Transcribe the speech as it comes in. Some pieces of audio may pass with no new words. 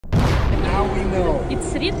Now we know.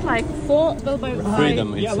 It's read like for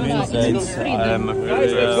freedom. It means that it's freedom.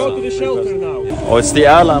 Guys, let's go to the shelter now. Oh, it's the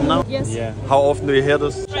air alarm now? Yes. Yeah. How often do you hear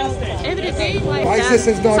this? Every day like ISIS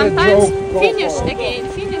that. is not Sometimes a joke. finish again.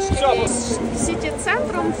 City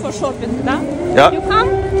center for shopping, da? Yeah. You come,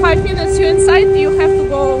 5 minutes you inside, you have to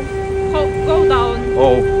go down.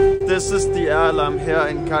 Oh. This is the air alarm here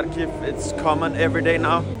in Kharkiv. It's common every day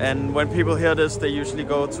now. And when people hear this, they usually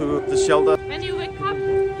go to the shelter. When you wake up,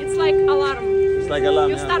 it's like alarm. It's like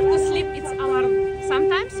alarm. You start to sleep, it's alarm.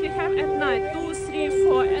 Sometimes we have at night 2, 3,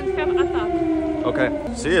 4 and have attack. Okay.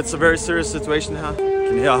 See, it's a very serious situation here. You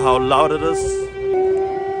can hear how loud it is.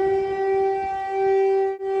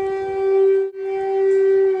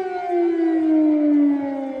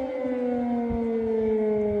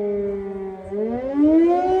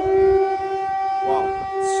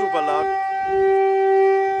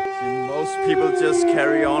 People just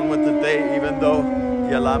carry on with the day even though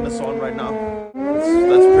the alarm is on right now.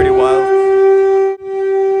 That's pretty wild.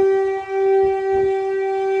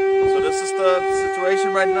 So this is the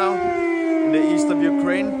situation right now in the east of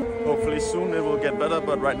Ukraine. Hopefully soon it will get better,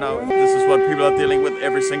 but right now this is what people are dealing with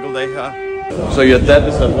every single day here. So your dad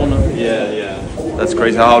is at home? Yeah. That's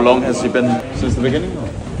crazy. How long has he been? Since the beginning?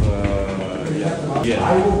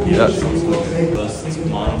 Yeah. Since the last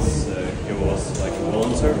months he was like a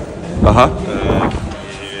volunteer. He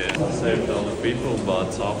saved all the people,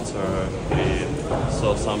 but after he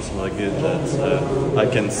saw something like it that I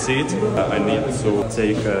can see it, I need to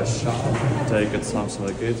take a shot, take it something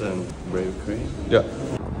like it and brave Ukraine. Yeah.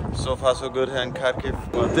 So far so good here in Kharkiv.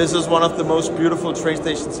 This is one of the most beautiful train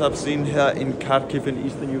stations I've seen here in Kharkiv in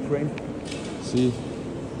eastern Ukraine. See?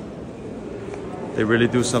 They really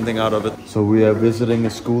do something out of it. So we are visiting a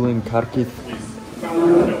school in Kharkiv.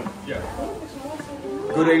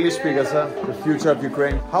 Good English speakers, huh? The future of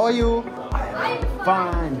Ukraine. How are you? I'm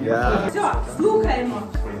fine. Yeah.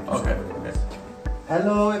 Okay.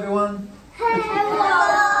 Hello, everyone.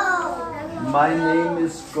 Hello. My name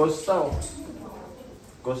is Gustav.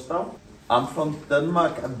 Gustav? I'm from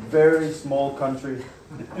Denmark, a very small country.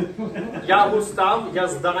 Я Густав, я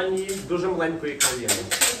з Данії, дуже маленької країни.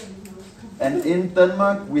 And in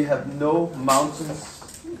Denmark we have no mountains.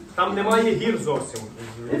 Там немає гір зовсім.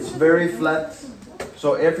 It's very flat. So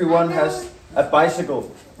everyone has a bicycle.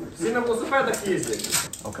 Всі на велосипедах їздять.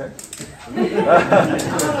 Okay.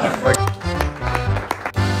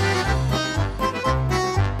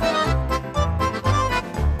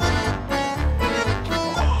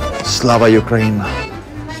 Slava Ukraine.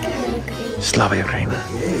 Slava Ukraine.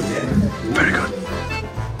 Very good.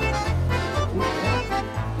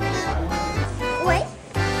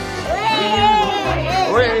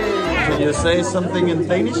 Can you say something in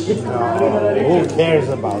Danish? Who cares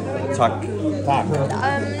about that? Tak. Tak.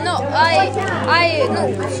 No,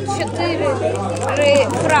 четыре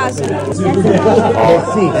фразы.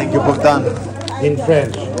 Merci. Thank you, Bogdan. In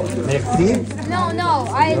French. Merci. No,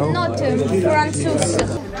 I'm not Francouz.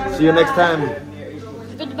 See you next time.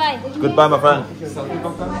 Goodbye. Goodbye, my friend.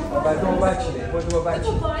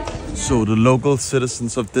 So the local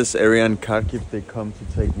citizens of this area in Kharkiv, they come to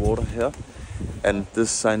take water here. And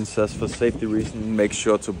this sign says for safety reasons, make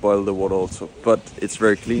sure to boil the water also. But it's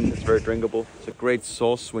very clean, it's very drinkable. It's a great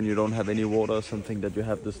source when you don't have any water or something, that you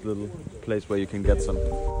have this little place where you can get some.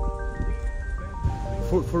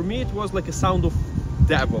 For me it was like a sound of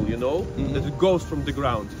devil, you know, that it goes from the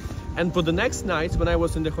ground. And for the next night when I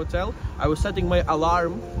was in the hotel, I was setting my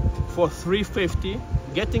alarm for 3:50,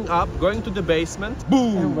 getting up, going to the basement,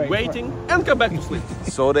 boom, waiting, and come back to sleep.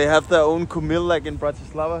 So they have their own kummil like in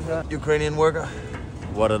Bratislava here. Ukrainian worker.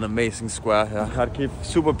 What an amazing square here. Kharkiv,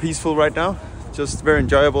 super peaceful right now. Just very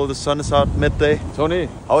enjoyable. The sun is out midday. Tony,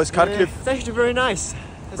 how is Kharkiv? It's actually very nice,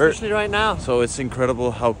 especially right now. So it's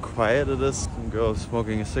incredible how quiet it is. Some girl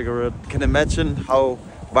smoking a cigarette. Can imagine how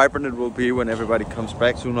vibrant it will be when everybody comes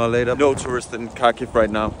back sooner or later. No tourists in Kharkiv right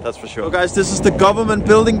now, that's for sure. So guys, this is the government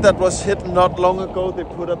building that was hit not long ago. They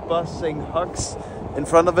put a bus saying hugs in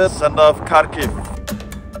front of it. Center of Kharkiv.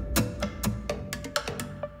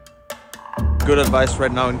 Good advice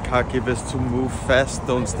right now in Kharkiv is to move fast.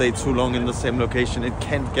 Don't stay too long in the same location. It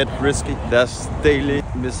can get risky. There's daily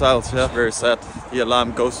missiles here. Very sad. The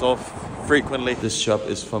alarm goes off frequently. This shop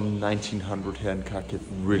is from 1900 here in Kharkiv.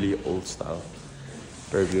 Really old style.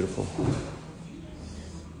 Very beautiful.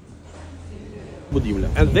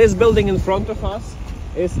 And this building in front of us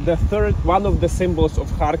is the third one of the symbols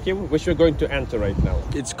of Kharkiv, which we're going to enter right now.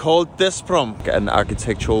 It's called Desprom, an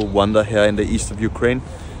architectural wonder here in the east of Ukraine.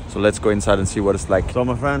 So let's go inside and see what it's like. So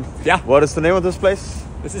my friend, yeah, what is the name of this place?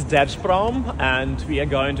 This is Dezhprom, and we are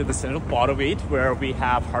going to the central part of it, where we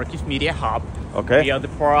have Kharkiv Media Hub. Okay. We are the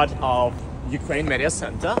part of Ukraine Media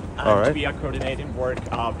Center, and All right. we are coordinating work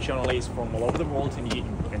of journalists from all over the world and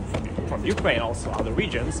from Ukraine, also other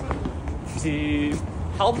regions, to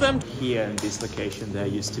help them. Here in this location there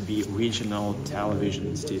used to be regional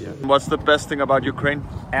television studio. What's the best thing about Ukraine?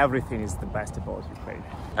 Everything is the best about Ukraine.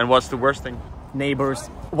 And what's the worst thing? Neighbors,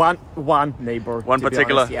 one neighbor. One to be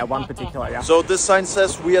particular? honest. Yeah, one particular, yeah. So this sign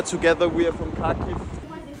says we are together, we are from Kharkiv.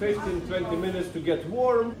 15-20 minutes to get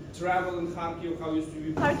warm. Travel in Kharkiv, how used to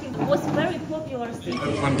be. Kharkiv was very popular city.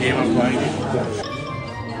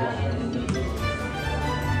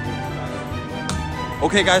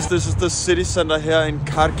 Okay guys, this is the city center here in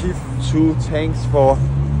Kharkiv. 2 tanks for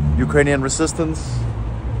Ukrainian resistance.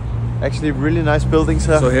 Actually really nice buildings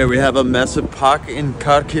here. So here we have a massive park in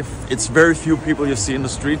Kharkiv. It's very few people you see in the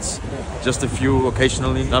streets. Just a few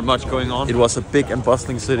occasionally, not much going on. It was a big and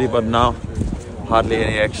bustling city, but now hardly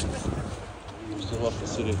any action. Still love the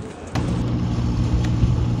city.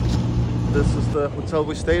 This is the hotel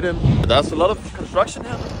we stayed in. There's a lot of construction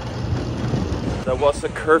here. There was a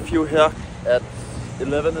curfew here at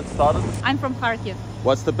 11 it started. I'm from Kharkiv.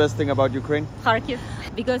 What's the best thing about Ukraine? Kharkiv,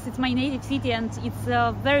 because it's my native city and it's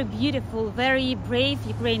a very beautiful, very brave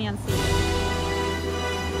Ukrainian city.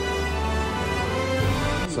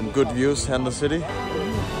 Some good views here in the city.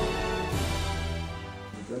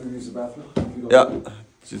 Yeah,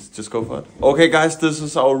 just go for it. Okay guys, this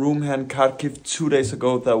is our room here in Kharkiv. 2 days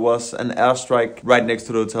ago there was an airstrike right next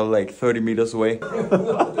to the hotel, like 30 meters away.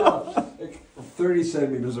 30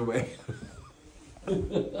 centimeters away.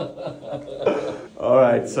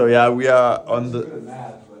 Alright, so yeah, we are on the...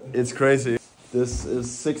 It's crazy. This is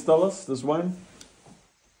 $6, this wine.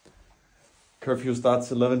 Curfew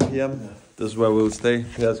starts 11 p.m. This is where we'll stay.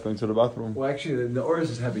 Pierre's going to the bathroom. Well, actually, the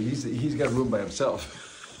Oris is happy. He's got a room by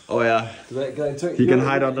himself. Oh yeah. He can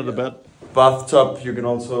hide under the bed. Bathtub, you can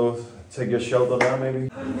also take your shelter there maybe.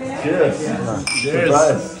 Cheers.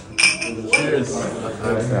 Cheers. Cheers.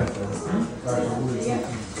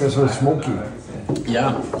 It's so smoky.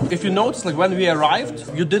 Yeah. If you notice, like when we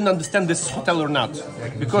arrived, you didn't understand this hotel or not,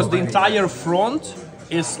 because the entire front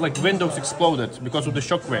is like windows exploded because of the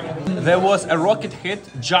shockwave. There was a rocket hit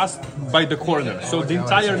just by the corner, so the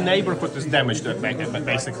entire neighborhood is damaged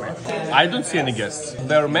basically. I don't see any guests.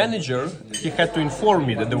 Their manager, he had to inform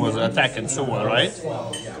me that there was an attack and so on, right?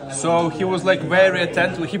 So he was like very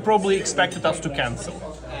attentive. He probably expected us to cancel.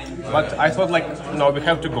 But I thought like, no, we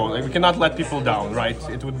have to go. Like, we cannot let people down, right?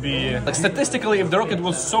 It would be... Like, statistically, if the rocket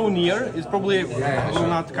was so near, it probably will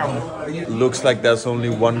not come. Looks like there's only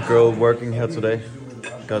one girl working here today,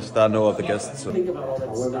 because there are no other guests. So.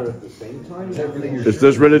 Is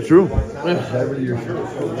this really true?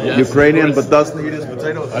 Yes. Ukrainian but doesn't eat his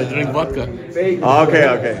potatoes. I drink vodka.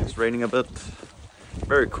 Okay. It's raining a bit.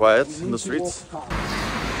 Very quiet in the streets.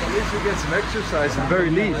 At least you get some exercise at the very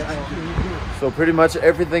least. So pretty much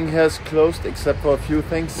everything has closed except for a few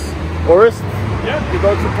things. Boris? Yeah. You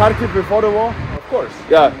go to Kharkiv before the war? Of course.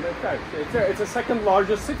 Yeah. It's the second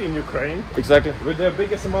largest city in Ukraine, Exactly. with the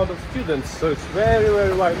biggest amount of students, so it's very,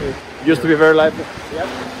 very lively. Used to be very lively. Yep.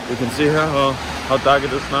 You can see here how dark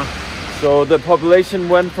it is now. So the population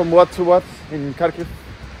went from what to what in Kharkiv?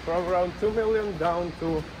 From around 2 million down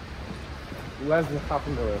to less than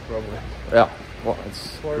 500,000 probably. Yeah. Well,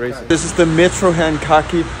 it's crazy. This is the metro here in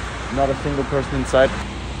Kharkiv. Not a single person inside.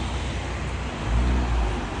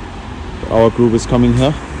 Our group is coming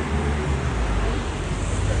here.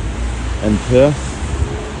 And here